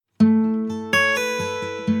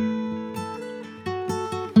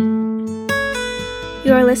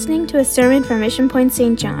You are listening to a sermon from Mission Point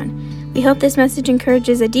St. John. We hope this message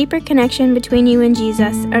encourages a deeper connection between you and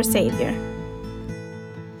Jesus, our Savior.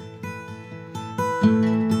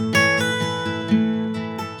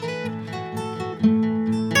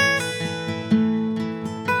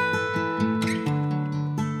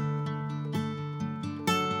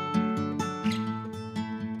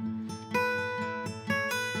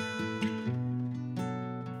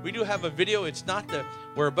 We do have a video. It's not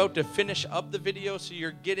we're about to finish up the video, so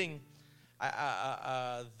you're getting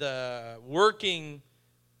the working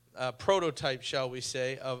prototype, shall we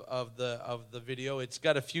say, of the video. It's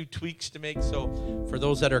got a few tweaks to make, so for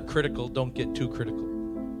those that are critical, don't get too critical.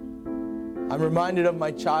 I'm reminded of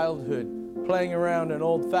my childhood, playing around an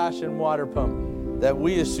old-fashioned water pump that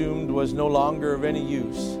we assumed was no longer of any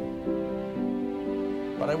use.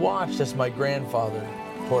 But I watched as my grandfather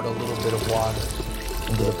poured a little bit of water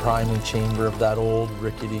into the priming chamber of that old,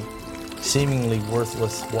 rickety, seemingly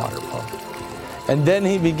worthless water pump. And then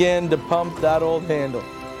he began to pump that old handle.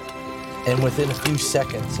 And within a few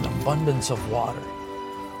seconds, an abundance of water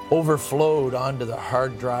overflowed onto the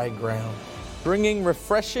hard, dry ground, bringing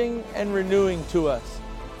refreshing and renewing to us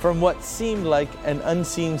from what seemed like an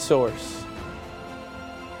unseen source.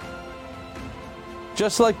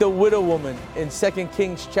 Just like the widow woman in 2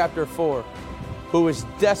 Kings chapter 4, who was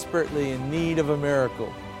desperately in need of a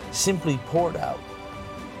miracle, simply poured out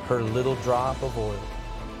her little drop of oil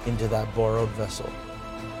into that borrowed vessel,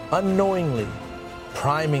 unknowingly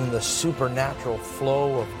priming the supernatural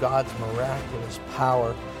flow of God's miraculous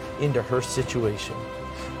power into her situation.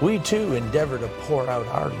 We too endeavor to pour out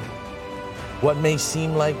our little. What may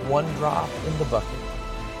seem like one drop in the bucket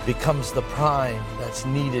becomes the prime that's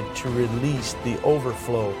needed to release the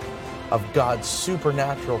overflow of God's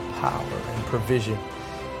supernatural power and provision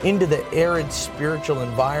into the arid spiritual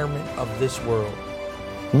environment of this world,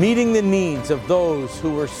 meeting the needs of those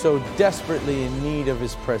who were so desperately in need of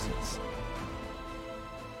His presence.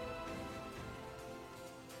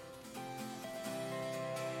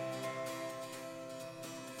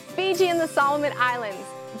 Fiji and the Solomon Islands,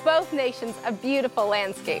 both nations of beautiful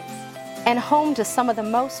landscapes, and home to some of the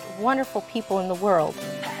most wonderful people in the world,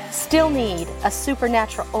 still need a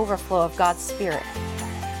supernatural overflow of God's Spirit.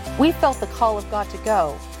 We felt the call of God to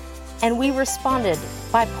go, and we responded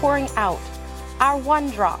by pouring out our one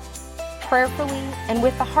drop, prayerfully and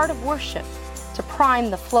with the heart of worship, to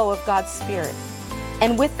prime the flow of God's Spirit,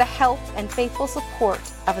 and with the help and faithful support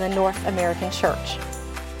of the North American Church.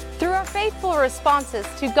 Through our faithful responses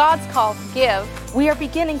to God's call to give, we are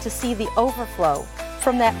beginning to see the overflow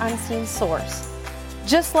from that unseen source.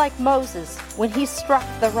 Just like Moses, when he struck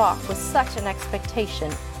the rock with such an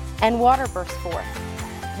expectation and water burst forth,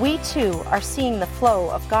 we too are seeing the flow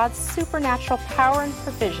of God's supernatural power and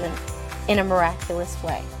provision in a miraculous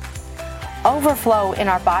way. Overflow in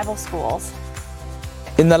our Bible schools.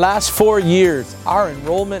 In the last 4 years, our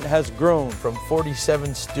enrollment has grown from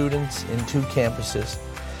 47 students in 2 campuses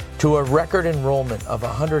to a record enrollment of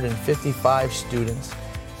 155 students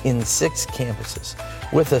in 6 campuses,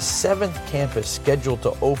 with a 7th campus scheduled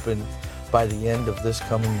to open by the end of this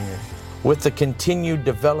coming year. With the continued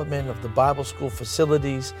development of the Bible school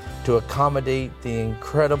facilities to accommodate the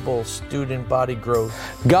incredible student body growth,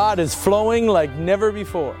 God is flowing like never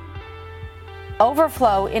before.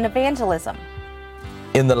 Overflow in evangelism.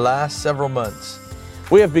 In the last several months,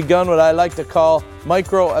 we have begun what I like to call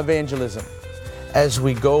micro-evangelism, as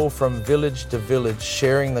we go from village to village,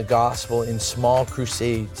 sharing the gospel in small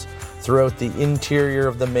crusades throughout the interior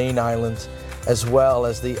of the main islands, as well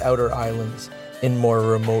as the outer islands in more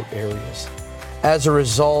remote areas. As a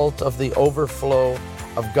result of the overflow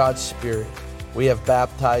of God's Spirit, we have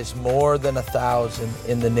baptized more than 1,000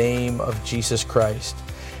 in the name of Jesus Christ,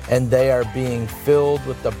 and they are being filled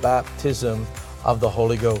with the baptism of the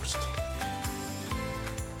Holy Ghost.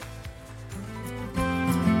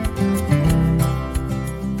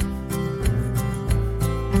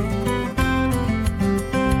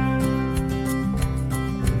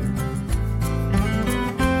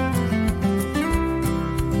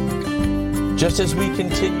 Just as we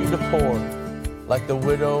continue to pour, like the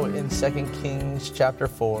widow in 2 Kings chapter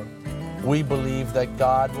 4, we believe that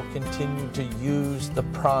God will continue to use the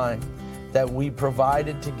prime that we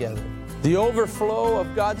provided together. The overflow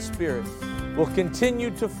of God's Spirit will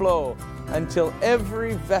continue to flow until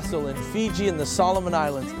every vessel in Fiji and the Solomon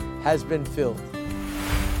Islands has been filled.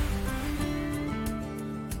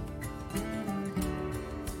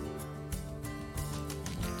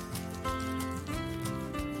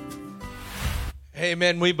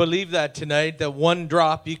 Amen. We believe that tonight, that one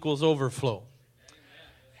drop equals overflow.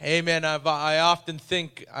 Amen. I often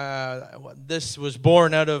think this was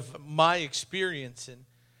born out of my experience in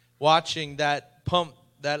watching that pump,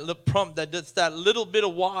 that just that little bit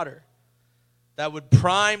of water that would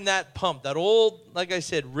prime that pump, that old, like I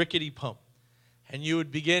said, rickety pump. And you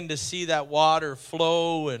would begin to see that water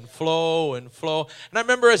flow and flow and flow. And I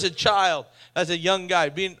remember as a child, as a young guy,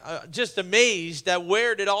 being just amazed at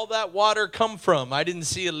where did all that water come from. I didn't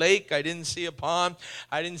see a lake. I didn't see a pond.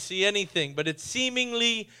 I didn't see anything. But it's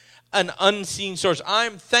seemingly an unseen source.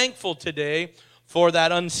 I'm thankful today for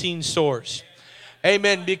that unseen source.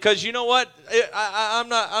 Amen. Because you know what? I'm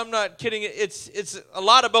not kidding. It's a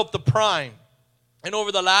lot about the prime. And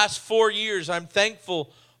over the last 4 years, I'm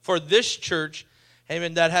thankful for this church,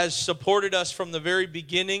 amen, that has supported us from the very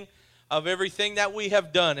beginning of everything that we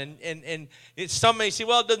have done. And some may say,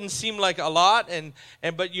 well, it doesn't seem like a lot.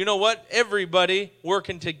 But you know what? Everybody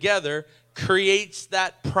working together creates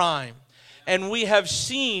that prime. And we have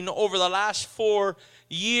seen over the last 4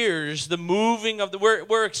 years the moving of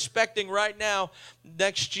we're expecting right now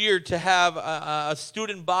next year to have a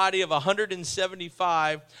student body of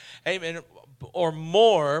 175, amen, or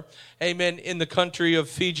more, amen, in the country of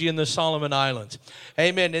Fiji and the Solomon Islands.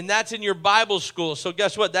 Amen. And that's in your Bible school. So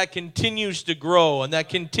guess what? That continues to grow and that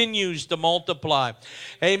continues to multiply.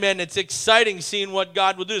 Amen. It's exciting seeing what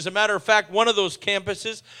God will do. As a matter of fact, one of those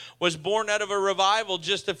campuses was born out of a revival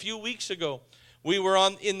just a few weeks ago. We were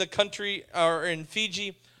in the country, or in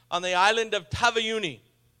Fiji, on the island of Taveuni.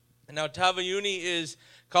 And now Taveuni is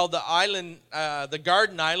called the island, the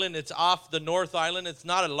Garden Island. It's off the North Island. It's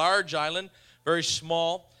not a large island. Very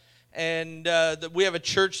small, and we have a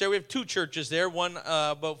church there. We have 2 churches there, one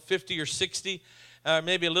about 50 or 60,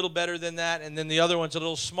 maybe a little better than that, and then the other one's a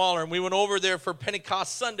little smaller. And we went over there for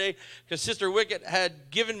Pentecost Sunday because Sister Wickett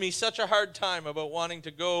had given me such a hard time about wanting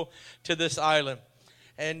to go to this island.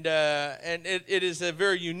 And it is a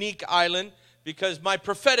very unique island because my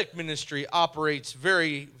prophetic ministry operates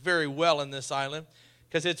very, very well in this island,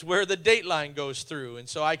 because it's where the date line goes through. And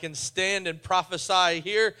so I can stand and prophesy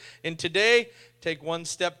here in today, take one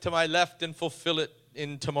step to my left and fulfill it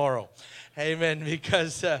in tomorrow. Amen.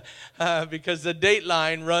 Because the date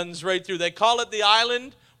line runs right through. They call it the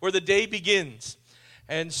island where the day begins.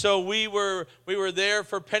 And so we were there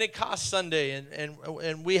for Pentecost Sunday,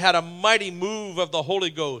 and we had a mighty move of the Holy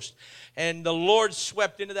Ghost. And the Lord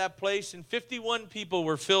swept into that place, and 51 people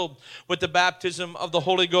were filled with the baptism of the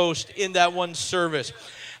Holy Ghost in that one service.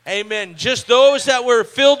 Amen. Just those that were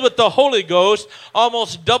filled with the Holy Ghost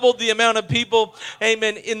almost doubled the amount of people,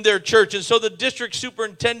 amen, in their church. And so the district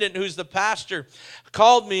superintendent, who's the pastor,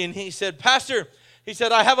 called me and he said, Pastor, he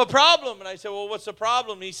said, I have a problem. And I said, well, what's the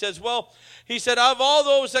problem? He says, well, he said, of all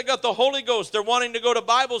those that got the Holy Ghost, they're wanting to go to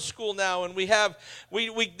Bible school now, and we have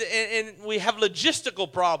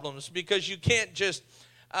logistical problems because you can't just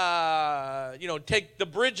take the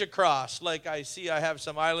bridge across. Like I have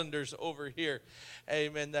some islanders over here,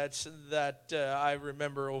 amen, that I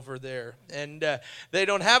remember over there. And they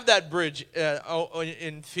don't have that bridge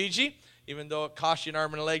in Fiji, even though it costs you an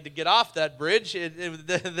arm and a leg to get off that bridge.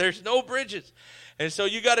 There's no bridges. And so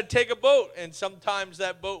you got to take a boat, and sometimes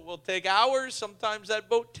that boat will take hours, sometimes that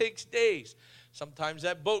boat takes days. Sometimes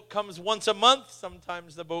that boat comes once a month,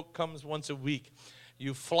 sometimes the boat comes once a week.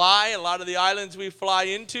 You fly, a lot of the islands we fly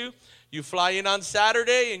into, you fly in on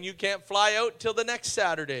Saturday and you can't fly out till the next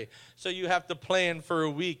Saturday. So you have to plan for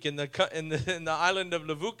a week. In the island of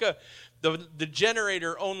Levuka, the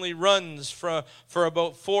generator only runs for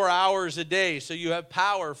about 4 hours a day. So you have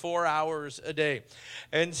power 4 hours a day.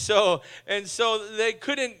 And so they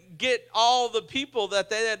couldn't get all the people that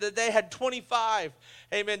they had 25,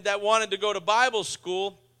 amen, that wanted to go to Bible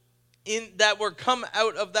school that were come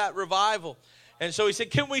out of that revival. And so he said,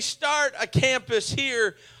 can we start a campus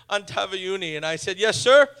here on Taveuni? And I said, yes,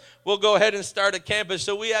 sir. We'll go ahead and start a campus.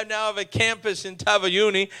 So we now have a campus in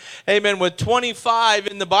Taveuni, amen, with 25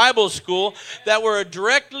 in the Bible school that were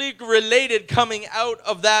directly related coming out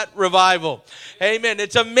of that revival. Amen.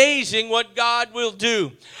 It's amazing what God will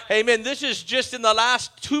do. Amen. This is just in the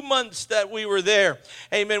last 2 months that we were there.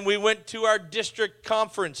 Amen. We went to our district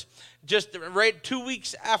conference just right 2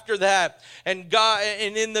 weeks after that. And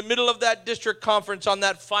in the middle of that district conference on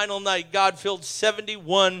that final night, God filled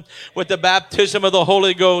 71 with the baptism of the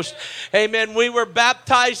Holy Ghost. Amen. We were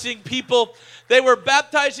baptizing people. They were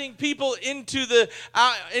baptizing people into the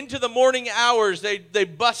morning hours. They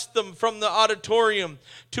bussed them from the auditorium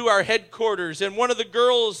to our headquarters. And one of the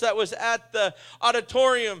girls that was at the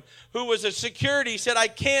auditorium, who was a security, said, I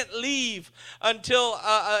can't leave until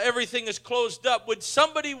everything is closed up. Would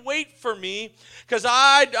somebody wait for me? Because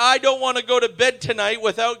I don't want to go to bed tonight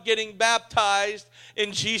without getting baptized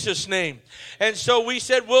in Jesus' name. And so we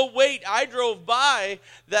said, we'll wait. I drove by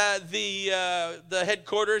the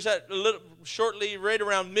headquarters shortly right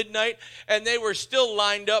around midnight, and they were still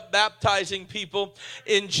lined up baptizing people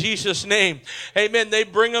in Jesus' name. Amen. They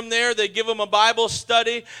bring them there, they give them a Bible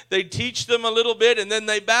study, they teach them a little bit, and then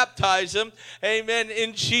they baptize them. Amen.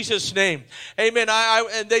 In Jesus' name. Amen.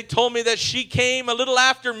 And they told me that she came a little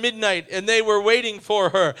after midnight, and they were waiting for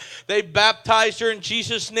her. They baptized her in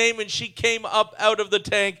Jesus' name, and she came up out of the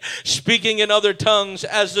tank speaking in other tongues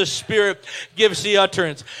as the Spirit gives the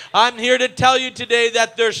utterance. I'm here to tell you today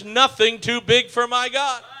that there's nothing too big for my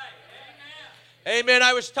God. Amen.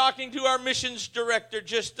 I was talking to our missions director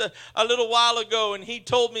just a little while ago, and he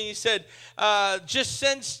told me, he said, just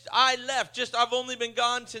since I left, I've only been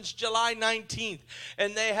gone since July 19th,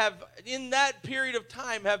 and they have, in that period of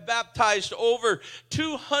time, have baptized over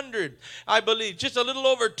 200, I believe, just a little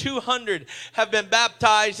over 200 have been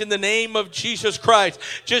baptized in the name of Jesus Christ,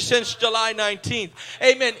 just since July 19th.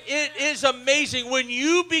 Amen. It is amazing when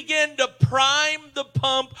you begin to prime the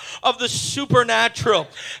pump of the supernatural.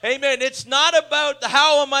 Amen. It's not about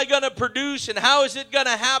how am I going to produce and how is it going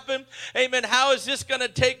to happen. Amen. How is this going to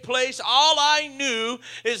take place? All I knew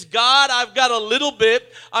is, God, I've got a little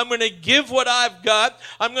bit. I'm going to give what I've got.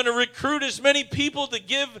 I'm going to recruit as many people to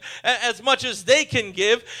give as much as they can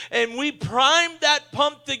give. And we primed that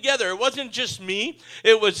pump together. It wasn't just me.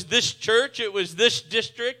 It was this church. It was this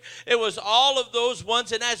district. It was all of those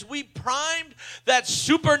ones. And as we primed that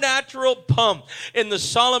supernatural pump in the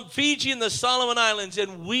Fiji and the Solomon Islands,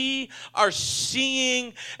 and we are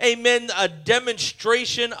seeing, amen, a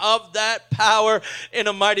demonstration of that power in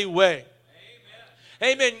a mighty way.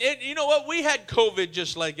 Amen. And you know what? We had COVID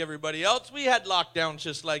just like everybody else. We had lockdowns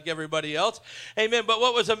just like everybody else. Amen. But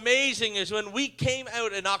what was amazing is when we came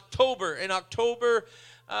out in October, the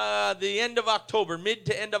end of October, mid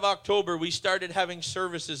to end of October, we started having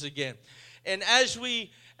services again. And as we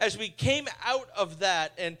came out of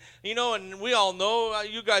that, and you know, and we all know,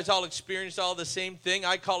 you guys all experienced all the same thing.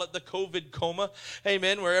 I call it the COVID coma,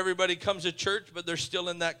 amen, where everybody comes to church, but they're still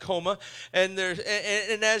in that coma. And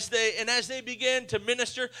as they began to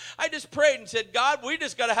minister, I just prayed and said, God, we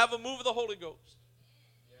just got to have a move of the Holy Ghost.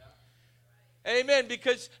 Yeah. Amen.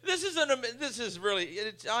 Because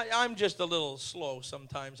I'm just a little slow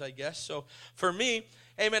sometimes, I guess. So for me,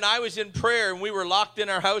 amen, I was in prayer, and we were locked in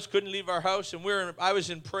our house, couldn't leave our house, and I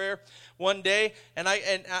was in prayer one day, and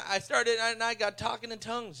I got talking in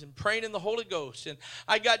tongues and praying in the Holy Ghost, and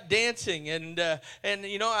I got dancing, and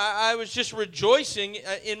you know, I was just rejoicing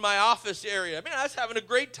in my office area. I mean, I was having a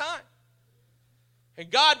great time.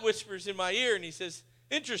 And God whispers in my ear, and he says,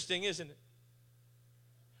 interesting, isn't it?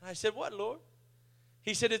 And I said, what, Lord?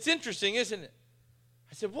 He said, it's interesting, isn't it?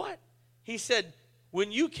 I said, what? He said,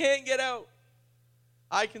 when you can't get out,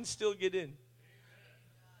 I can still get in.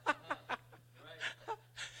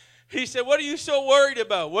 He said, what are you so worried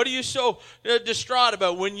about? What are you so distraught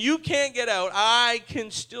about? When you can't get out, I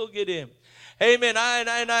can still get in. Amen.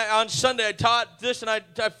 On Sunday I taught this, and I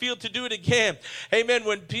feel to do it again. Amen.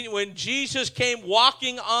 When Jesus came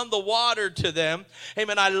walking on the water to them,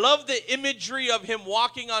 amen, I love the imagery of him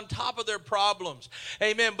walking on top of their problems.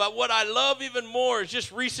 Amen. But what I love even more is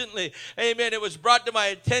just recently, amen, it was brought to my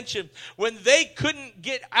attention, when they couldn't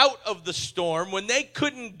get out of the storm, when they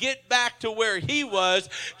couldn't get back to where he was,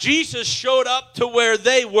 Jesus showed up to where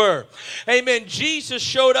they were. Amen. Jesus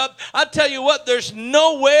showed up. I'll tell you what, there's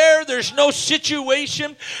no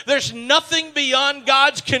situation, there's nothing beyond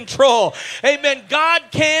God's control. Amen. God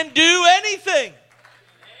can do anything.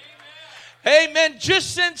 Amen.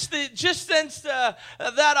 Just since that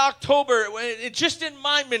October, just in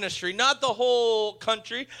my ministry, not the whole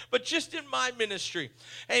country, but just in my ministry,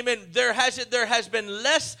 amen, there has been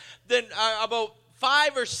less than about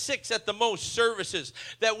 5 or 6 at the most services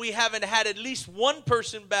that we haven't had at least one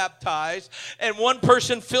person baptized and one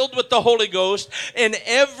person filled with the Holy Ghost in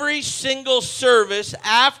every single service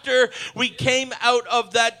after we came out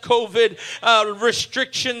of that COVID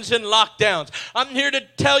restrictions and lockdowns. I'm here to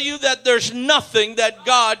tell you that there's nothing that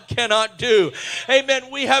God cannot do.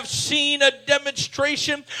 Amen. We have seen a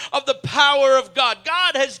demonstration of the power of God.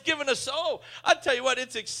 God has given us, I'll tell you what,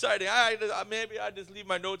 it's exciting. Maybe I just leave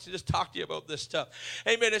my notes and just talk to you about this stuff.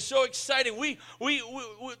 Amen. It's so exciting. We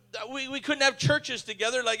couldn't have churches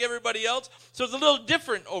together like everybody else, so it's a little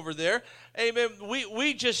different over there. Amen.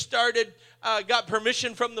 We just started, got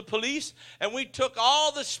permission from the police, and we took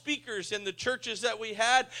all the speakers in the churches that we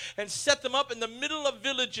had and set them up in the middle of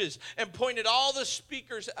villages and pointed all the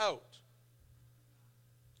speakers out.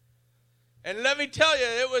 And let me tell you,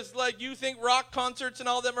 it was like, you think rock concerts and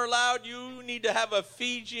all them are loud, you need to have a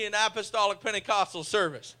Fijian Apostolic Pentecostal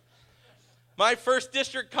service. My first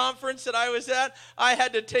district conference that I was at, I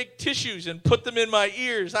had to take tissues and put them in my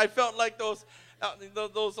ears. I felt like those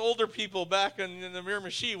older people back in the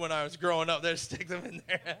Miramichi when I was growing up. They'd stick them in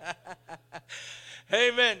there.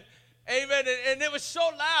 Amen. Amen. And it was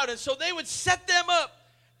so loud. And so they would set them up.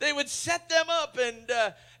 They would set them up, and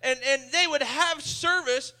they would have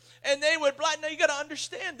service, and they would blind. Now, you got to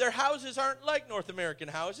understand, their houses aren't like North American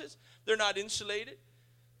houses. They're not insulated.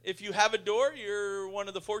 If you have a door, you're one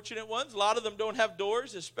of the fortunate ones. A lot of them don't have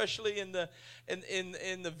doors, especially in the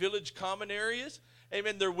village common areas.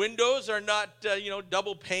 Amen. Their windows are not,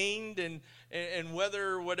 double paned and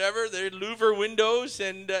weather whatever. They're louver windows,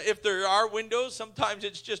 and if there are windows, sometimes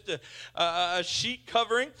it's just a sheet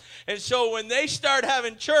covering. And so when they start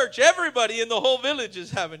having church, everybody in the whole village is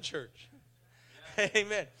having church.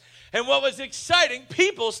 Amen. And what was exciting,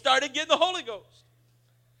 people started getting the Holy Ghost.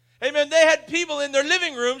 Amen. They had people in their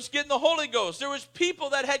living rooms getting the Holy Ghost. There was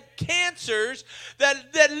people that had cancers that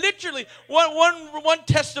literally, one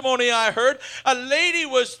testimony I heard, a lady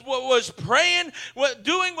was praying,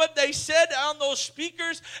 doing what they said on those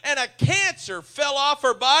speakers, and a cancer fell off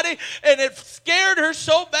her body, and it scared her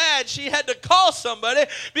so bad she had to call somebody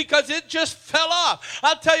because it just fell off.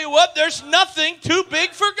 I'll tell you what, there's nothing too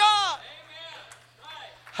big for God.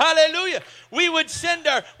 Hallelujah. We would send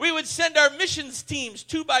our missions teams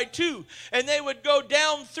 2 by 2, and they would go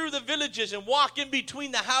down through the villages and walk in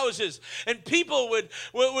between the houses, and people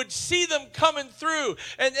would see them coming through,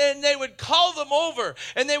 and they would call them over,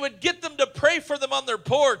 and they would get them to pray for them on their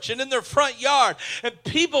porch and in their front yard, and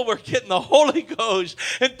people were getting the Holy Ghost,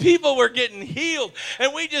 and people were getting healed,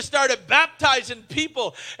 and we just started baptizing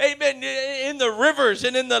people, amen, in the rivers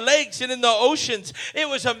and in the lakes and in the oceans. It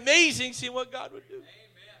was amazing seeing what God would do.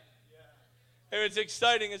 And it's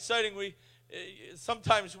exciting.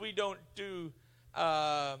 Sometimes we don't do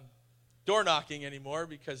door knocking anymore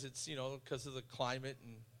because it's, because of the climate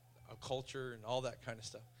and culture and all that kind of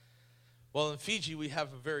stuff. Well, in Fiji, we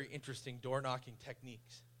have a very interesting door knocking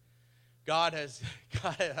techniques.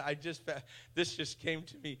 This just came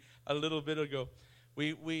to me a little bit ago.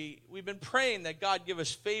 We've been praying that God give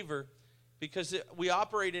us favor because we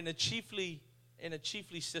operate in a chiefly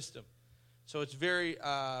system. So it's very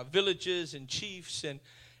villages and chiefs,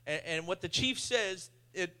 and what the chief says,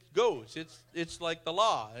 it goes. It's like the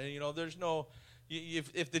law. There's no,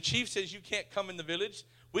 if the chief says you can't come in the village,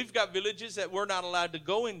 we've got villages that we're not allowed to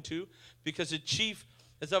go into because the chief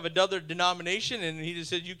is of another denomination, and he just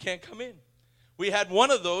said you can't come in. We had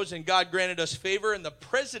one of those, and God granted us favor, and the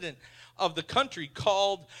president of the country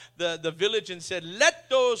called the village and said, let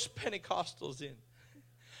those Pentecostals in.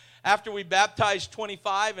 After we baptized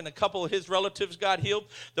 25 and a couple of his relatives got healed,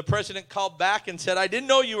 the president called back and said, I didn't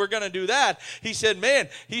know you were going to do that. He said,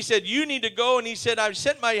 you need to go. And he said, I've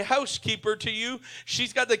sent my housekeeper to you.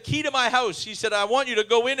 She's got the key to my house. He said, I want you to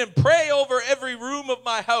go in and pray over every room of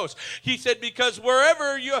my house. He said, because wherever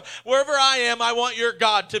I am, I want your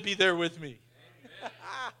God to be there with me.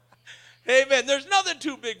 Amen. Amen. There's nothing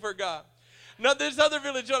too big for God. Now, this other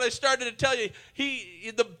village that I started to tell you,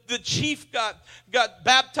 the chief got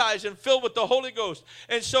baptized and filled with the Holy Ghost.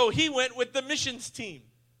 And so he went with the missions team.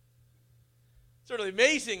 It's really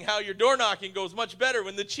amazing how your door knocking goes much better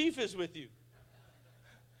when the chief is with you.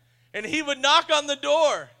 And he would knock on the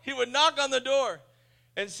door. He would knock on the door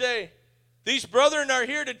and say, these brethren are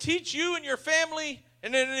here to teach you and your family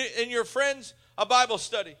and your friends a Bible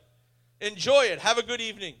study. Enjoy it. Have a good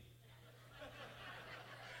evening.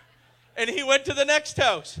 And he went to the next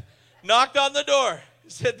house, knocked on the door,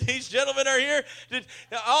 said, these gentlemen are here.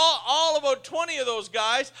 All about 20 of those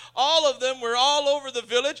guys, all of them were all over the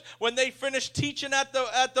village. When they finished teaching at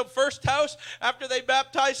the first house, after they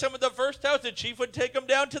baptized some of the first house, the chief would take them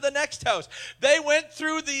down to the next house. They went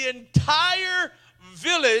through the entire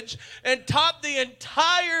village and taught the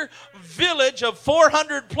entire village of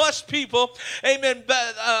 400 plus people, amen,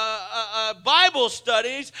 Bible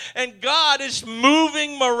studies, and God is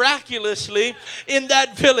moving miraculously in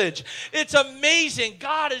that village. It's amazing.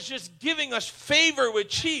 God is just giving us favor with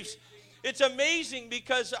chiefs. It's amazing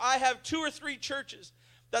because I have 2 or 3 churches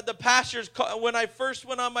that the pastors, when I first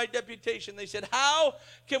went on my deputation, they said, how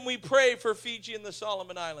can we pray for Fiji and the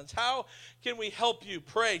Solomon Islands? How can we help you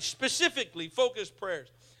pray? Specifically, focused prayers.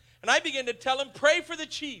 And I began to tell them, pray for the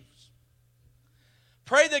chiefs.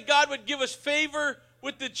 Pray that God would give us favor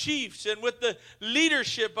with the chiefs and with the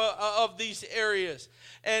leadership of these areas.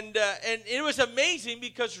 And it was amazing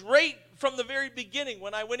because right from the very beginning,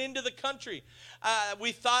 when I went into the country,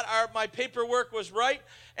 we thought my paperwork was right.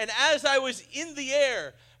 And as I was in the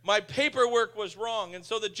air, my paperwork was wrong. And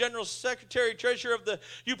so the general secretary, treasurer of the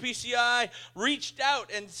UPCI reached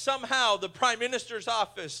out, and somehow the prime minister's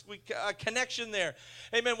office, a connection there.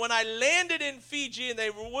 Amen. When I landed in Fiji and they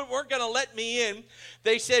weren't going to let me in,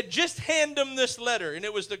 they said, just hand them this letter. And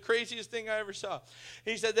it was the craziest thing I ever saw.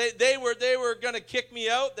 He said they were going to kick me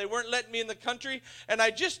out. They weren't letting me in the country. And I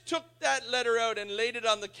just took that letter out and laid it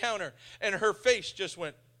on the counter. And her face just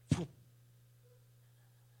went, poof.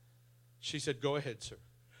 She said, go ahead, sir.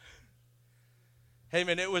 Hey,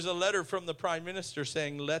 man, it was a letter from the prime minister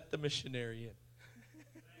saying, let the missionary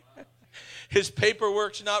in. His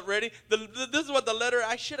paperwork's not ready. This is what the letter,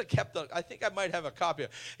 I should have kept, I think I might have a copy of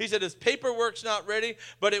it. He said, his paperwork's not ready,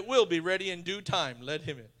 but it will be ready in due time. Let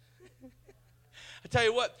him in. I tell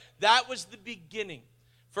you what, that was the beginning.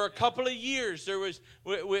 For a couple of years, there was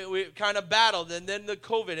we kind of battled, and then the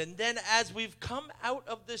COVID, and then as we've come out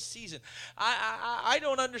of this season, I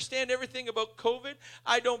don't understand everything about COVID.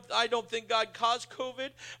 I don't think God caused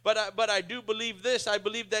COVID, but I do believe this. I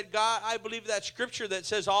believe that scripture that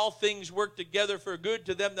says all things work together for good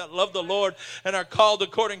to them that love the Lord and are called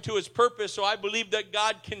according to His purpose. So I believe that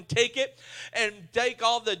God can take it and take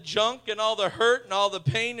all the junk and all the hurt and all the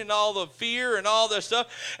pain and all the fear and all the stuff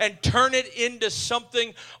and turn it into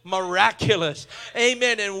something miraculous.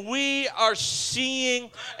 Amen. And we are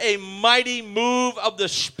seeing a mighty move of the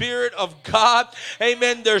Spirit of God.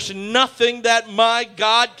 Amen. There's nothing that my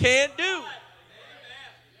God can't do.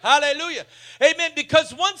 Hallelujah. Amen.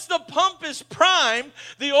 Because once the pump is primed,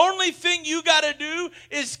 the only thing you got to do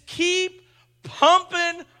is keep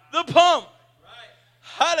pumping the pump.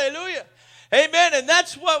 Hallelujah. Amen. And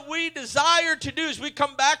that's what we desire to do as we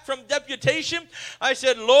come back from deputation. I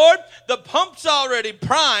said, Lord, the pump's already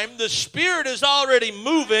primed. The Spirit is already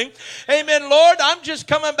moving. Amen. Lord, I'm just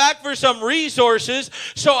coming back for some resources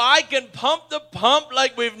so I can pump the pump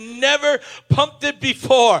like we've never pumped it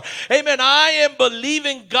before. Amen. I am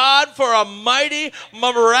believing God for a mighty,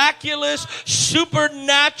 miraculous,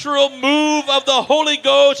 supernatural move of the Holy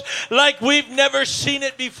Ghost like we've never seen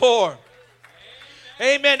it before.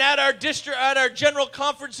 Amen. At our general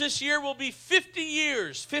conference this year will be 50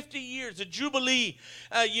 years, a Jubilee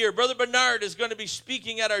year. Brother Bernard is going to be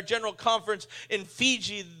speaking at our general conference in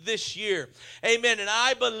Fiji this year. Amen. And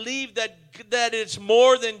I believe that it's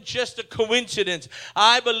more than just a coincidence.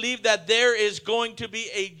 I believe that there is going to be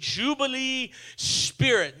a Jubilee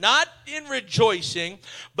spirit, not in rejoicing,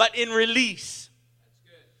 but in release.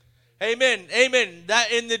 Amen. Amen.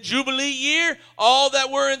 That in the Jubilee year, all that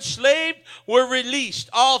were enslaved were released.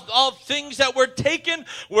 All things that were taken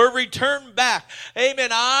were returned back. Amen.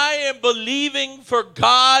 I am believing for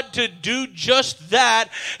God to do just that.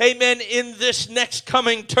 Amen. In this next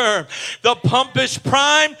coming term. The pump is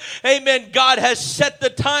primed. Amen. God has set the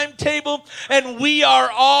timetable, and we are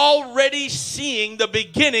already seeing the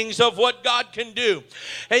beginnings of what God can do.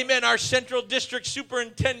 Amen. Our Central District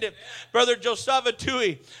Superintendent, Brother Josava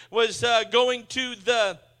Tui, was going to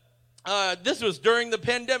this was during the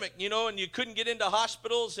pandemic, and you couldn't get into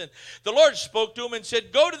hospitals. And the Lord spoke to him and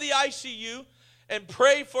said, go to the ICU and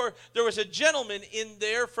pray for, there was a gentleman in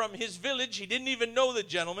there from his village. He didn't even know the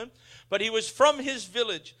gentleman, but he was from his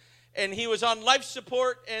village. And he was on life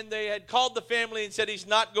support, and they had called the family and said he's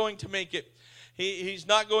not going to make it. He's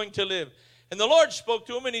not going to live. And the Lord spoke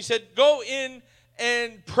to him, and he said, go in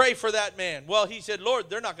and pray for that man. Well, he said, Lord,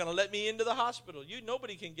 they're not going to let me into the hospital.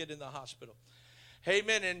 Nobody can get in the hospital.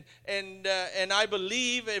 Amen. And I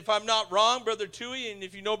believe, if I'm not wrong, Brother Tui, and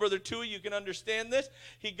if you know Brother Tui, you can understand this.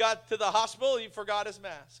 He got to the hospital, he forgot his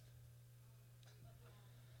mask.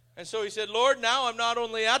 And so he said, Lord, now I'm not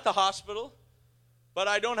only at the hospital, but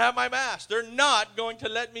I don't have my mask. They're not going to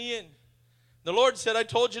let me in. The Lord said, I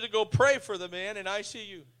told you to go pray for the man in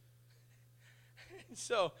ICU. And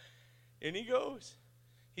so in he goes.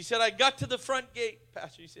 He said, I got to the front gate,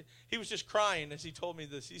 Pastor. He said, he was just crying as he told me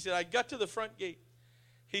this. He said, I got to the front gate.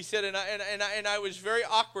 He said, and I was very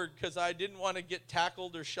awkward because I didn't want to get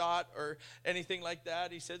tackled or shot or anything like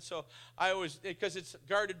that. He said, so I always, because it's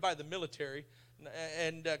guarded by the military,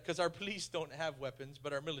 and because our police don't have weapons,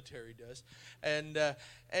 but our military does. And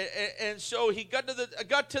so he got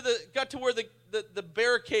to where the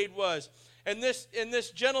barricade was. And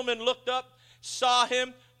this gentleman looked up, saw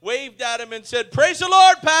him, waved at him and said, praise the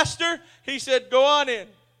Lord, Pastor. He said, go on in.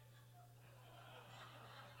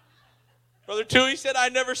 Brother Tui said, I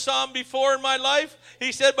never saw him before in my life.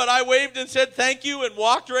 He said, but I waved and said, thank you, and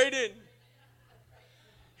walked right in.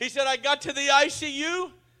 He said, I got to the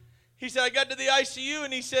ICU. He said, I got to the ICU,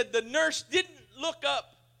 and he said, the nurse didn't look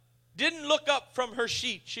up from her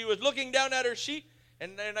sheet. She was looking down at her sheet,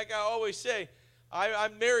 and like I always say,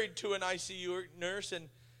 I'm married to an ICU nurse, and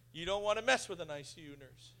You don't want to mess with an ICU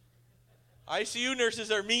nurse. ICU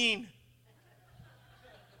nurses are mean.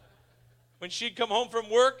 When she'd come home from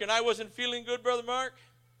work and I wasn't feeling good, Brother Mark,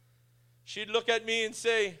 she'd look at me and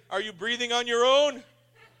say, "Are you breathing on your own?"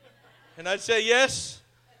 And I'd say, "Yes."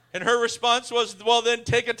 And her response was, "Well, then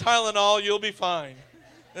take a Tylenol, you'll be fine."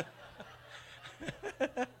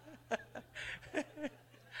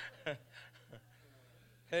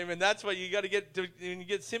 Amen. That's what you got to get. When you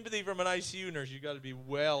get sympathy from an ICU nurse, you got to be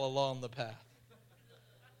well along the path.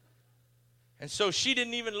 And so she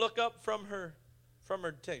didn't even look up from her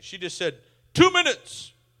text. She just said, 2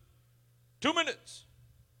 minutes. 2 minutes.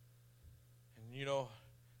 And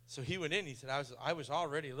so he went in. He said, I was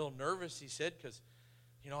already a little nervous. He said, because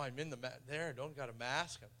I'm in there. I don't got a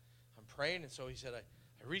mask. I'm praying. And so he said, I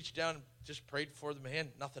reached down and just prayed for the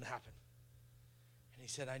man. Nothing happened. And he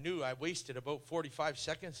said, I knew I wasted about 45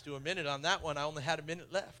 seconds to a minute on that one. I only had a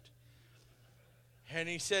minute left. And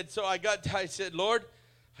he said, so I said, Lord,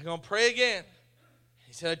 I'm going to pray again.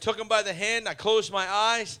 He said, I took him by the hand. I closed my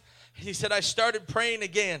eyes. He said, I started praying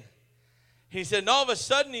again. He said, and all of a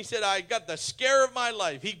sudden, he said, I got the scare of my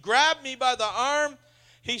life. He grabbed me by the arm,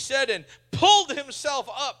 he said, and pulled himself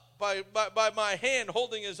up by my hand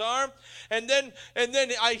holding his arm. And then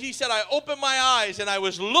he said, I opened my eyes and I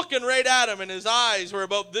was looking right at him and his eyes were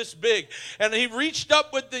about this big. And he reached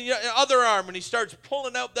up with the other arm and he starts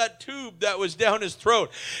pulling out that tube that was down his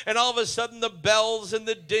throat. And all of a sudden the bells and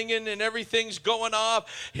the dinging and everything's going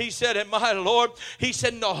off. He said, and my Lord, he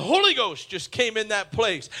said, and the Holy Ghost just came in that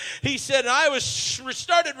place. He said, and I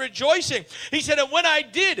started rejoicing. He said, and when I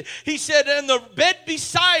did, he said, in the bed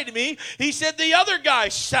beside me, he said, the other guy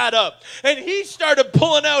sat up and he started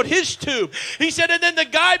pulling out his tube. He said, and then the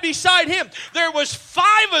guy beside him, there was 5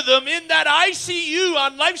 of them in that ICU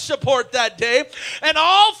on life support that day, and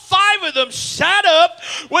all 5 of them sat up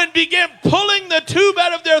when began pulling the tube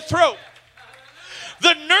out of their throat.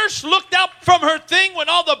 The nurse looked up from her thing when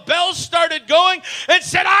all the bells started going and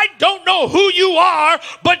said, I don't know who you are,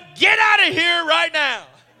 but get out of here right now.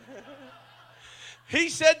 He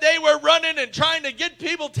said they were running and trying to get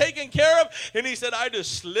people taken care of. And he said, I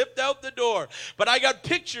just slipped out the door. But I got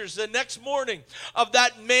pictures the next morning of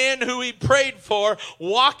that man who he prayed for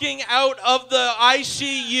walking out of the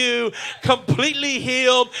ICU completely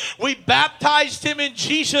healed. We baptized him in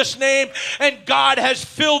Jesus' name. And God has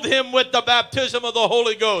filled him with the baptism of the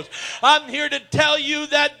Holy Ghost. I'm here to tell you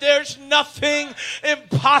that there's nothing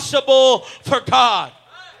impossible for God.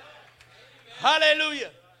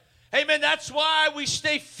 Hallelujah. Amen. That's why we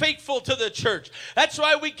stay faithful to the church. That's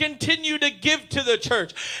why we continue to give to the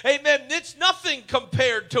church. Amen. It's nothing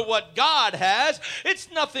compared to what God has. It's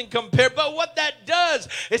nothing compared. But what that does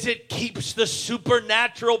is it keeps the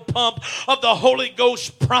supernatural pump of the Holy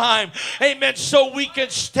Ghost prime. Amen. So we can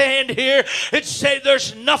stand here and say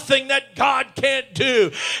there's nothing that God can't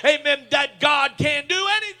do. Amen. That God can't do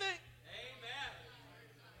anything.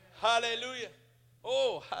 Amen. Hallelujah.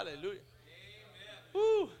 Oh, hallelujah. Amen.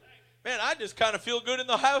 Woo. Man, I just kind of feel good in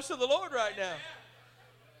the house of the Lord right now.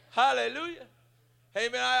 Hallelujah. Hey,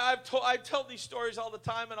 man, I tell these stories all the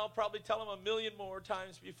time, and I'll probably tell them a million more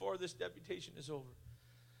times before this deputation is over.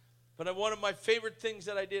 But one of my favorite things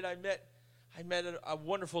that I did, I met a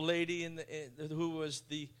wonderful lady who was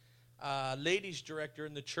the ladies director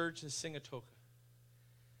in the church in Singatoka.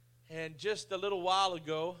 And just a little while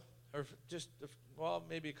ago, or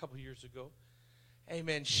maybe a couple years ago,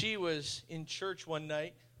 amen, she was in church one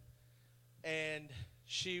night. And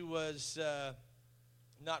she was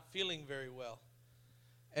not feeling very well.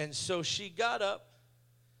 And so she got up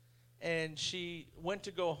and she went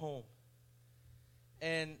to go home.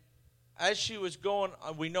 And as she was going,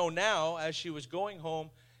 we know now, as she was going home,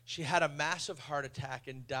 she had a massive heart attack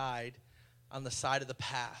and died on the side of the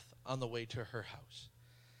path on the way to her house.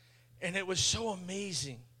 And it was so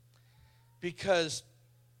amazing because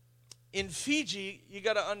in Fiji, you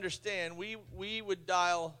got to understand, we would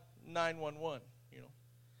dial 911,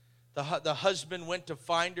 The husband went to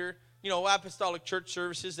find her. Apostolic church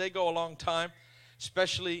services, they go a long time,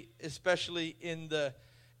 especially in the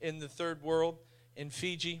third world, in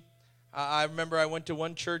Fiji. I remember I went to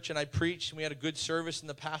one church and I preached, and we had a good service, and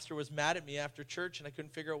the pastor was mad at me after church, and I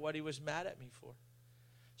couldn't figure out what he was mad at me for.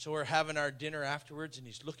 So we're having our dinner afterwards, and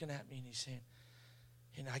he's looking at me, and he's saying,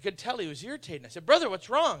 and I could tell he was irritated. I said, brother, what's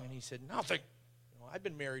wrong? And he said, nothing. I've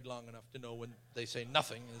been married long enough to know when they say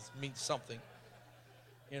nothing, it means something,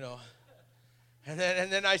 And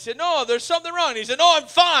then I said, no, there's something wrong. And he said, no, I'm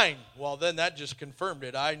fine. Well, then that just confirmed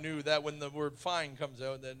it. I knew that when the word fine comes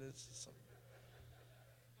out, then it's something.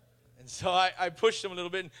 And so I pushed him a little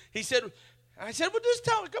bit. And I said, well, just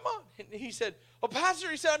tell me, come on. And he said, well, Pastor,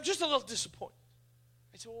 he said, I'm just a little disappointed.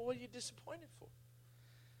 I said, well, what are you disappointed for?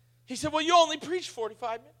 He said, well, you only preached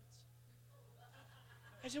 45 minutes.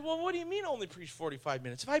 I said, well, what do you mean only preach 45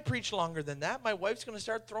 minutes? If I preach longer than that, my wife's going to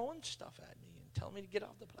start throwing stuff at me and tell me to get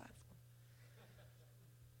off the platform.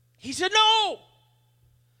 He said, no.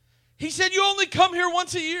 He said, you only come here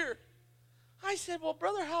once a year. I said, well,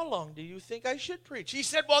 brother, how long do you think I should preach? He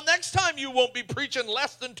said, well, next time you won't be preaching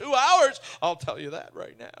less than 2 hours. I'll tell you that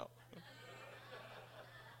right now.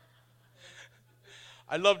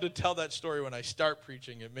 I love to tell that story when I start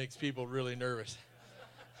preaching. It makes people really nervous.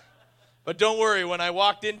 But don't worry, when I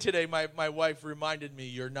walked in today, my wife reminded me,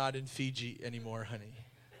 you're not in Fiji anymore, honey.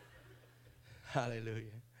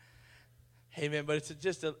 Hallelujah. Amen. But it's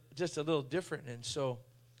just a little different. And so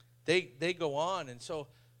they go on. And so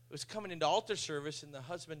it was coming into altar service, and the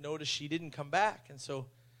husband noticed she didn't come back. And so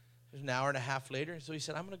it was an hour and a half later. And so he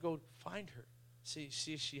said, I'm going to go find her, see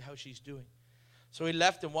how she's doing. So he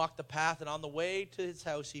left and walked the path. And on the way to his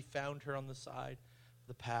house, he found her on the side of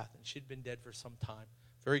the path. And she'd been dead for some time.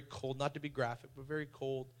 Very cold, not to be graphic, but very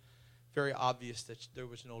cold, very obvious that there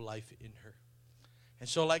was no life in her. And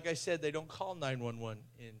so, like I said, they don't call 911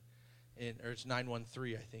 or it's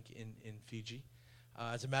 913, I think, in Fiji.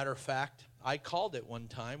 As a matter of fact, I called it one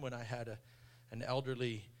time when I had an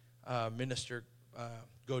elderly minister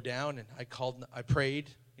go down, and I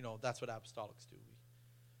prayed. You know, that's what apostolics do.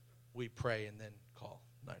 We pray and then call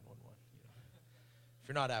 911. You know. If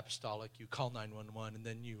you're not apostolic, you call 911 and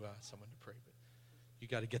then you someone to pray. But you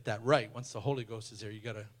got to get that right. Once the Holy Ghost is there, you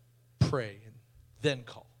got to pray and then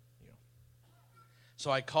call. You know. So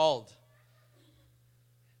I called,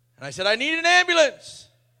 and I said, I need an ambulance.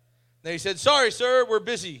 And they said, sorry, sir, we're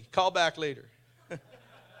busy. Call back later.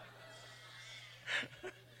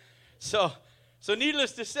 So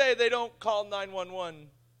needless to say, they don't call 911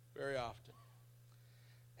 very often.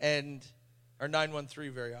 Or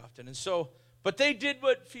 913 very often. And so, but they did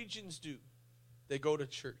what Fijians do. They go to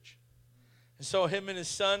church. And so him and his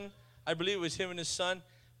son, I believe it was him and his son,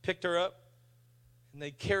 picked her up, and they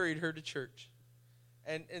carried her to church.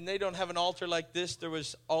 And they don't have an altar like this. There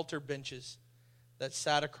was altar benches that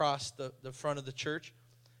sat across the front of the church.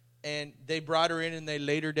 And they brought her in, and they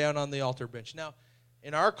laid her down on the altar bench. Now,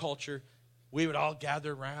 in our culture, we would all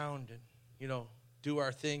gather around and, you know, do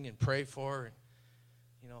our thing and pray for her, and,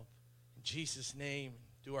 you know, in Jesus' name,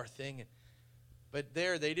 do our thing. But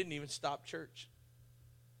there, they didn't even stop church.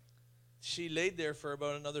 She laid there for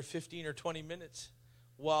about another 15 or 20 minutes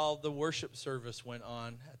while the worship service went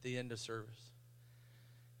on at the end of service.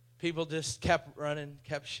 People just kept running,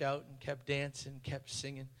 kept shouting, kept dancing, kept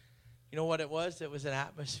singing. You know what it was? It was an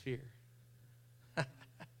atmosphere.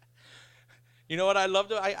 You know what I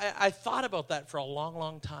loved? I thought about that for a long,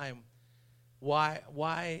 long time. Why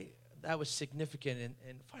that was significant.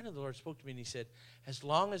 And finally the Lord spoke to me and he said, as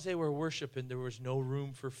long as they were worshiping, there was no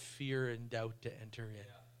room for fear and doubt to enter in. Yeah.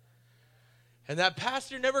 And that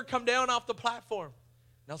pastor never come down off the platform.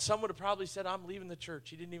 Now, some would have probably said, I'm leaving the church.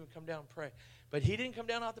 He didn't even come down and pray. But he didn't come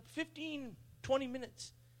down off the 15, 20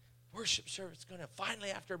 minutes. Worship service going to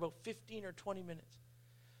finally, after about 15 or 20 minutes,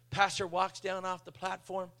 pastor walks down off the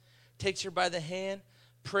platform, takes her by the hand,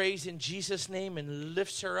 prays in Jesus' name, and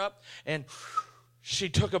lifts her up. And she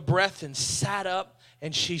took a breath and sat up.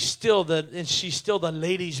 And she's still the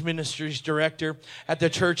ladies ministries director at the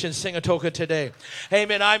church in Singatoka today.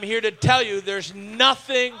 Amen. I'm here to tell you there's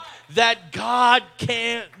nothing that God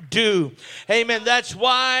can't do. Amen. That's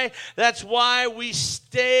why we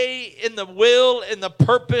stay in the will, in the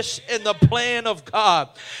purpose, in the plan of God.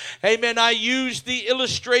 Amen. I used the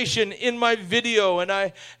illustration in my video,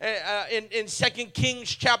 and in 2 Kings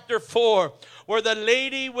chapter 4, where the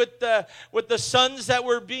lady with the sons that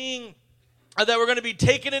were going to be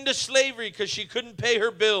taken into slavery because she couldn't pay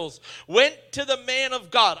her bills, went to the man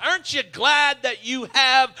of God. Aren't you glad that you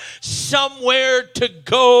have somewhere to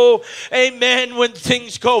go, amen, when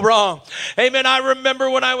things go wrong? Amen. I remember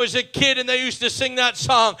when I was a kid and they used to sing that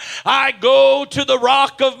song, I go to the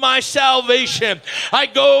rock of my salvation. I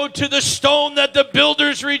go to the stone that the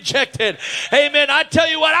builders rejected. Amen. I tell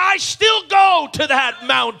you what, I still go to that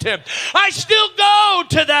mountain. I still go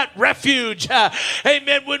to that refuge.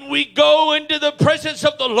 Amen. When we go into the presence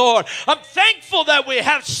of the Lord, I'm thankful that we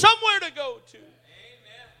have somewhere to go to.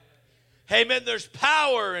 Amen. There's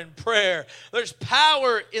power in prayer. There's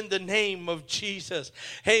power in the name of Jesus.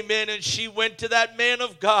 Amen. And she went to that man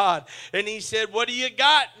of God, and he said, what do you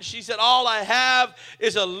got? And she said, all I have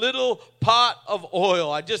is a little pot of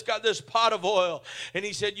oil. I just got this pot of oil. And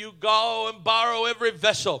he said, you go and borrow every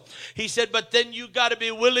vessel. He said, but then you got to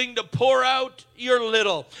be willing to pour out your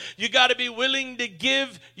little. You got to be willing to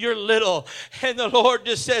give your little. And the Lord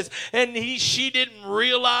just says, and she didn't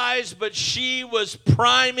realize, but she was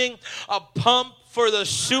priming a pump for the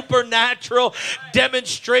supernatural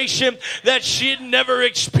demonstration that she had never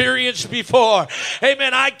experienced before.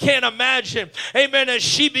 Amen. I can't imagine. Amen. As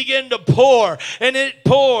she began to pour, and it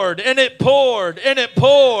poured, and it poured, and it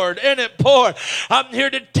poured, and it poured. I'm here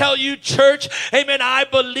to tell you, church, amen, I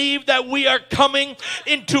believe that we are coming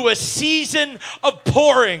into a season of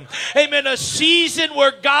pouring. Amen. A season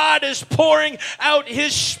where God is pouring out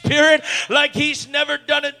His Spirit like He's never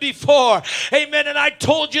done it before. Amen. And I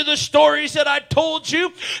told you the stories that I told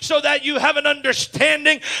you so that you have an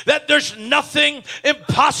understanding that there's nothing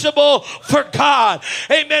impossible for God.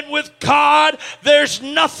 Amen. With God, there's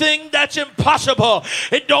nothing that's impossible.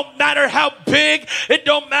 It don't matter how big, it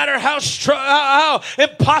don't matter how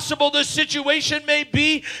impossible the situation may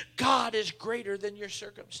be. God is greater than your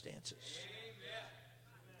circumstances.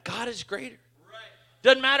 God is greater.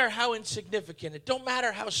 Doesn't matter how insignificant. It don't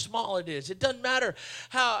matter how small it is. It doesn't matter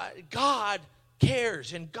how God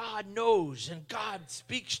cares and God knows and God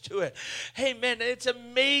speaks to it. Amen. It's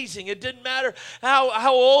amazing. It didn't matter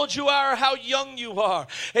how old you are or how young you are.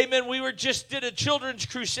 Amen. We just did a children's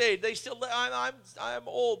crusade. They still, I'm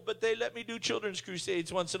old, but they let me do children's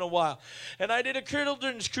crusades once in a while. And I did a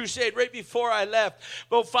children's crusade right before I left.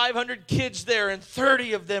 About 500 kids there, and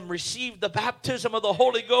 30 of them received the baptism of the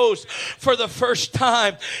Holy Ghost for the first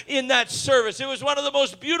time in that service. It was one of the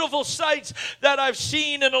most beautiful sights that I've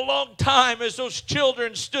seen in a long time, as those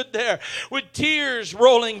children stood there with tears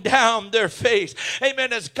rolling down their face.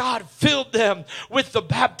 Amen. As God filled them with the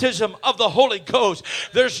baptism of the Holy Ghost.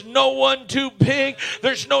 There's no one too big.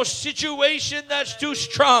 There's no situation that's too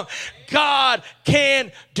strong. God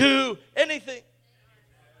can do anything.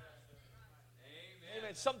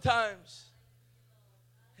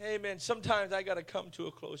 Amen. Sometimes I got to come to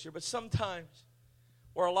a close here, but sometimes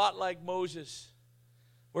we're a lot like Moses,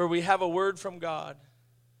 where we have a word from God.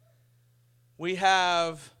 We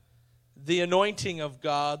have the anointing of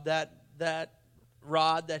God, that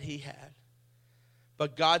rod that He had.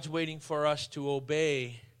 But God's waiting for us to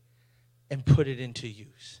obey and put it into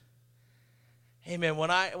use. Amen.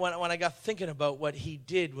 When I got thinking about what He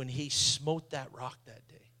did when He smote that rock that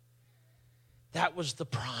day, that was the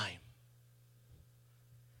prime.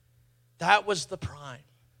 That was the prime.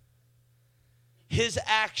 His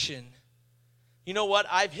action, you know what?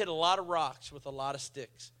 I've hit a lot of rocks with a lot of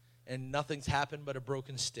sticks, and nothing's happened but a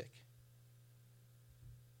broken stick.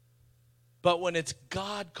 But when it's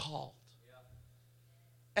God called,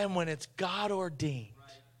 and when it's God ordained,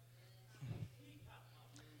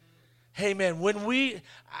 amen. When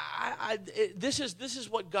this is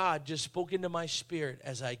what God just spoke into my spirit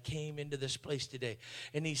as I came into this place today.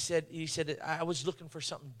 And he said, I was looking for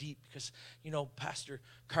something deep because, Pastor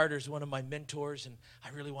Carter's one of my mentors, and I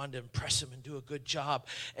really wanted to impress him and do a good job.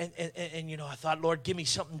 And I thought, Lord, give me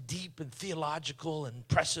something deep and theological and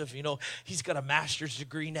impressive. He's got a master's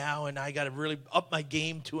degree now, and I got to really up my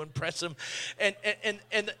game to impress him. And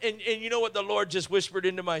you know what the Lord just whispered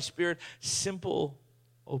into my spirit? Simple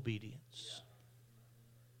obedience.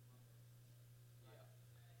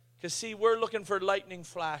 Because, see, we're looking for lightning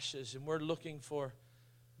flashes, and we're looking for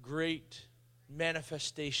great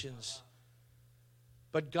manifestations.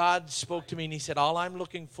 But God spoke to me, and He said, all I'm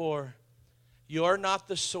looking for, you're not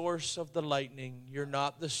the source of the lightning. You're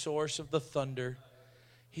not the source of the thunder.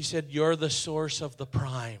 He said, you're the source of the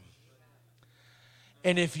prime.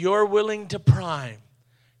 And if you're willing to prime,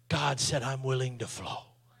 God said, I'm willing to flow.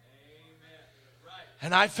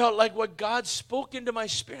 And I felt like what God spoke into my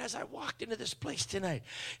spirit as I walked into this place tonight.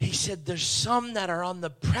 He said, there's some that are on the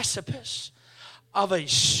precipice of a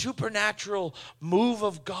supernatural move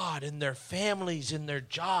of God in their families, in their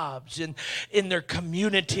jobs, in their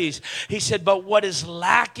communities. He said, but what is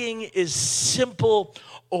lacking is simple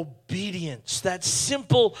obedience. That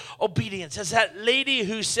simple obedience. As that lady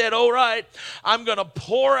who said, all right, I'm going to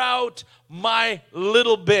pour out my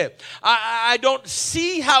little bit. I don't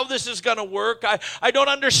see how this is going to work. I don't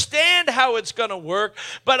understand how it's going to work,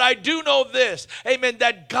 but I do know this, amen,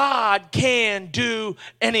 that God can do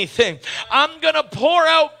anything. I'm going to pour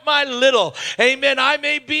out my little. Amen. I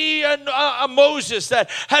may be a Moses that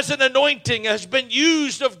has an anointing, has been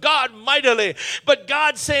used of God mightily, but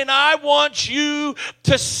God's saying, I want you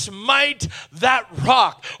to smite that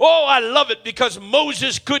rock. Oh, I love it because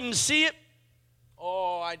Moses couldn't see it.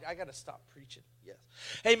 Oh, I got to stop preaching. Yes.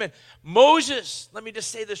 Amen. Moses, let me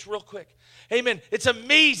just say this real quick. Amen. It's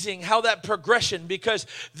amazing how that progression, because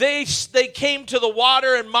they came to the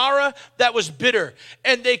water in Marah that was bitter,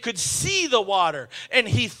 and they could see the water, and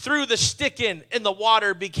he threw the stick in, and the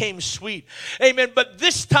water became sweet. Amen. But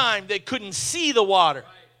this time they couldn't see the water.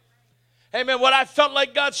 Amen. What I felt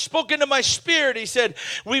like God spoke into my spirit, he said,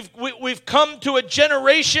 we've come to a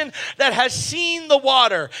generation that has seen the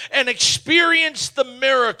water and experienced the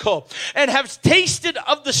miracle and have tasted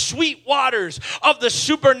of the sweet waters of the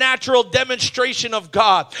supernatural demonstration of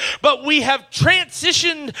God. But we have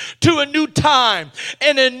transitioned to a new time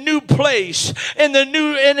and a new place in a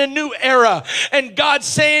new era. And God's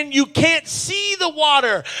saying you can't see the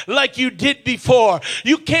water like you did before.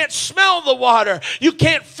 You can't smell the water. You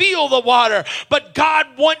can't feel the water. But God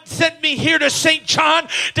sent me here to St. John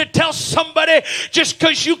to tell somebody, just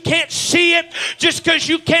because you can't see it, just because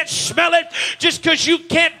you can't smell it, just because you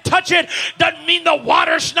can't touch it, doesn't mean the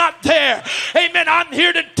water's not there. Amen. I'm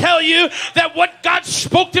here to tell you that what God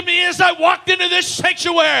spoke to me as I walked into this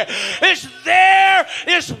sanctuary is there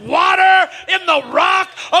is water in the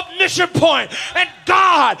rock of Mission Point. And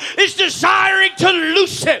God is desiring to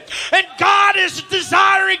loose it. And God is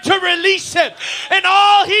desiring to release it. And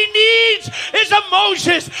all he needs is a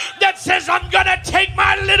Moses that says, I'm going to take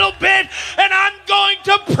my little bit and I'm going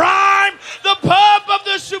to prime the pump of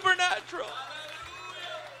the supernatural.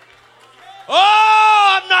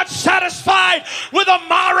 Oh, I'm not satisfied with a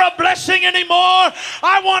Mara blessing anymore.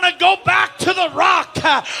 I want to go back to the rock.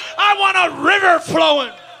 I want a river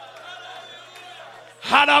flowing.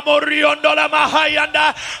 I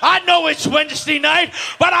know it's Wednesday night,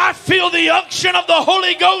 but I feel the unction of the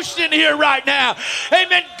Holy Ghost in here right now.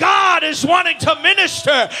 Amen. God is wanting to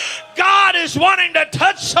minister. God is wanting to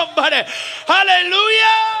touch somebody.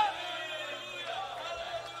 Hallelujah.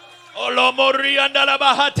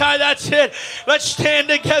 That's it. Let's stand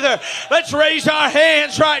together. Let's raise our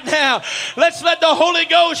hands right now. Let's let the Holy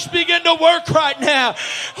Ghost begin to work right now.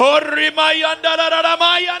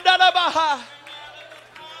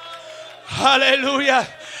 Hallelujah.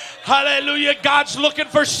 Hallelujah. God's looking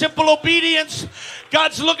for simple obedience.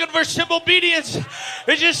 God's looking for simple obedience.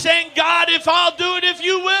 He's just saying, God, if I'll do it, if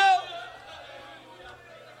you will.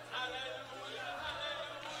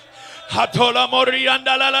 Hallelujah.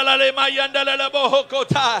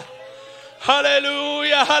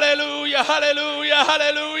 Hallelujah. Hallelujah. Hallelujah.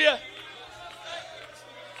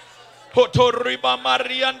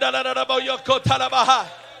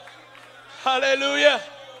 Hallelujah.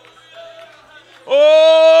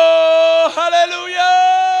 Oh,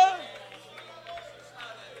 hallelujah.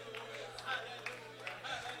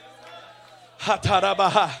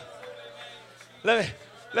 Hatarabaha. Let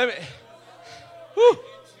me. Woo.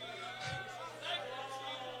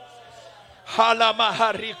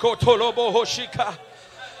 Halamahariko tolobo hoshika.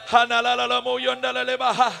 Hanalalamo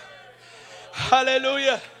yondalalebaha.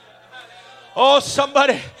 Hallelujah. Oh,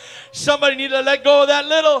 somebody need to let go of that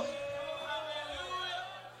little.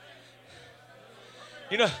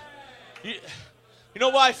 You know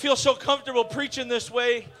why I feel so comfortable preaching this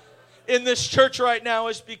way in this church right now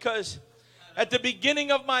is because at the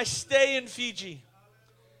beginning of my stay in Fiji,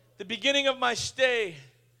 the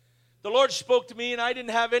Lord spoke to me and I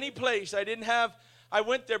didn't have any place. I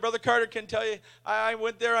went there. Brother Carter can tell you, I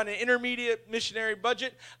went there on an intermediate missionary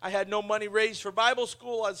budget. I had no money raised for Bible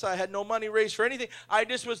school. I had no money raised for anything. I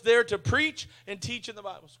just was there to preach and teach in the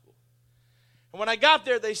Bible school. And when I got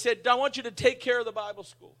there, they said, I want you to take care of the Bible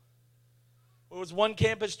school. It was one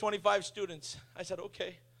campus, 25 students. I said,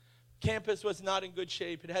 okay. Campus was not in good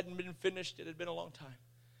shape. It hadn't been finished. It had been a long time.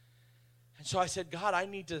 And so I said, God,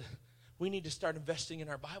 we need to start investing in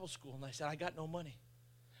our Bible school. And I said, I got no money.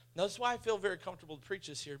 Now, that's why I feel very comfortable to preach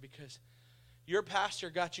this here, because your pastor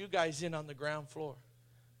got you guys in on the ground floor.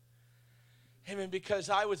 Amen. Because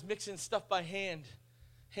I was mixing stuff by hand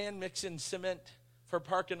mixing cement for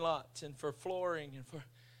parking lots and for flooring and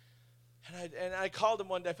I called him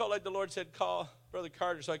one day. I felt like the Lord said, call Brother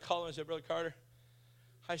Carter. So I called him and said, Brother Carter,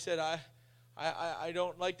 I said, I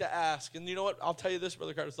don't like to ask. And you know what? I'll tell you this,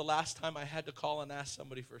 Brother Carter. It's the last time I had to call and ask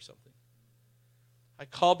somebody for something. I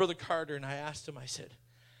called Brother Carter and I asked him, I said,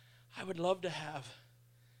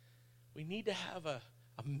 we need to have a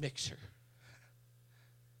mixer.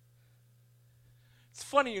 It's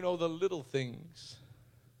funny, the little things.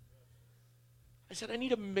 I said, I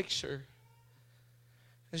need a mixer.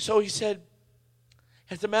 And so he said,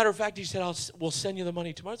 as a matter of fact, he said, we'll send you the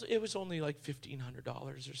money tomorrow. It was only like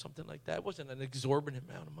 $1,500 or something like that. It wasn't an exorbitant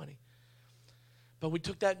amount of money. But we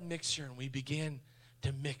took that mixer and we began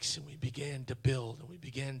to mix and we began to build and we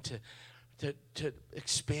began to to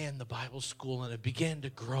expand the Bible school, and it began to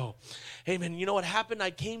grow. Amen. You know what happened?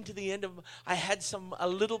 I came to the end of, I had a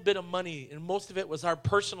little bit of money, and most of it was our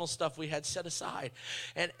personal stuff we had set aside.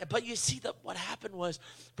 But you see, what happened was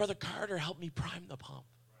Brother Carter helped me prime the pump.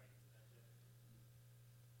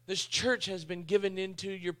 This church has been given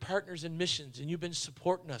into your partners in missions, and you've been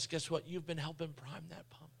supporting us. Guess what? You've been helping prime that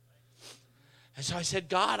pump. And so I said,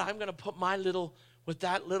 God, I'm going to put my little with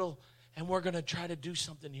that little, and we're going to try to do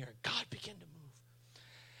something here. God began to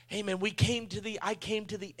move. Amen. I came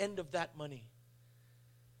to the end of that money.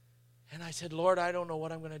 And I said, Lord, I don't know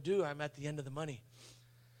what I'm going to do. I'm at the end of the money.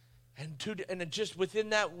 And just within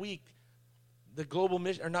that week, the global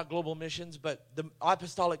mission, or not global missions, but the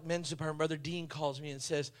Apostolic Men's Department, Brother Dean calls me and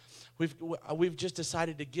says, we've just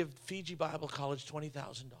decided to give Fiji Bible College $20,000.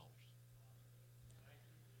 I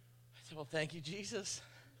said, well, thank you, Jesus.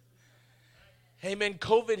 Amen.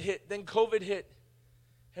 COVID hit.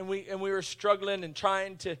 And we were struggling and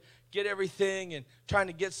trying to get everything and trying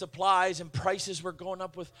to get supplies, and prices were going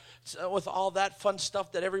up with all that fun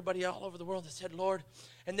stuff that everybody all over the world had said, Lord.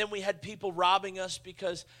 And then we had people robbing us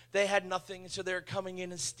because they had nothing, so they were coming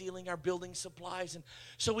in and stealing our building supplies. And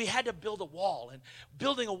so we had to build a wall. And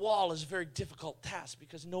building a wall is a very difficult task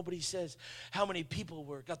because nobody says how many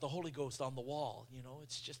people got the Holy Ghost on the wall. You know,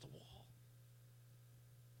 it's just a wall.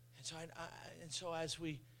 And so as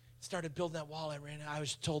we started building that wall, I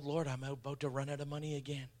was told, Lord, I'm about to run out of money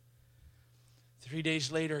again. 3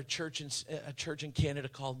 days later, a church in Canada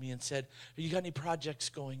called me and said, you got any projects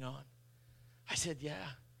going on? I said, yeah.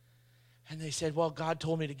 And they said, well, God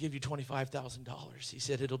told me to give you $25,000. He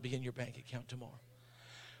said, it'll be in your bank account tomorrow.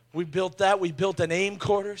 We built that. We built an AIM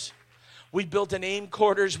quarters. We built an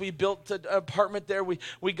apartment there.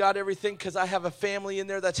 We got everything because I have a family in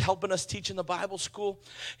there that's helping us teach in the Bible school.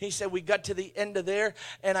 He said we got to the end of there,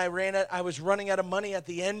 and I was running out of money at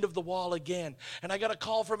the end of the wall again. And I got a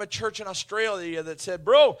call from a church in Australia that said,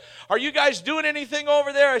 bro, are you guys doing anything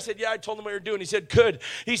over there? I said, yeah, I told them what we were doing. He said, good.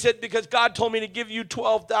 He said, because God told me to give you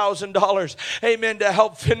 $12,000, amen, to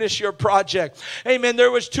help finish your project. Amen. There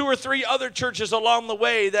was 2 or 3 other churches along the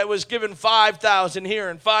way that was given $5,000 here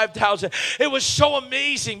and $5,000. It was so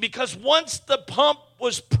amazing because once the pump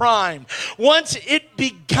was primed, once it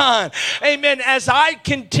begun, amen, as I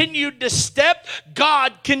continued to step,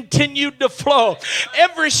 God continued to flow.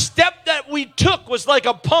 Every step that we took was like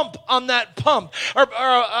a pump on that pump, or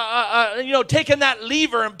taking that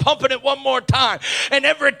lever and pumping it one more time. And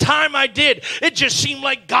every time I did, it just seemed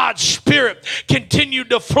like God's Spirit continued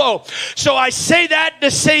to flow. So I say that to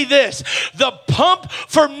say this: the pump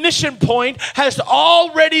for Mission Point has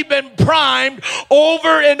already been primed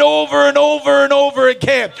over and over and over and over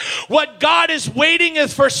again. What God is waiting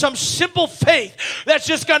is for some simple faith that's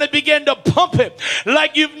just going to begin to pump it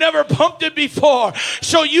like you've never pumped it before,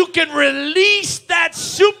 so you can release that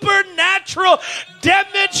supernatural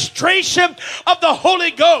demonstration of the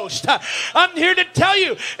Holy Ghost. I'm here to tell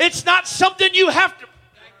you, it's not something you have to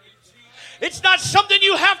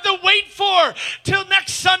wait for till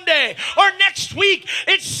next Sunday or next week.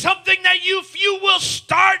 It's something that if you will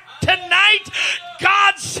start tonight,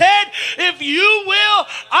 God said, if you will,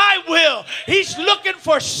 I will. He's looking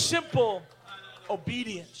for simple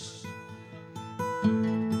obedience.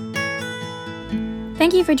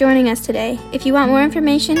 Thank you for joining us today. If you want more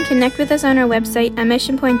information, connect with us on our website at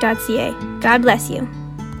missionpoint.ca. God bless you.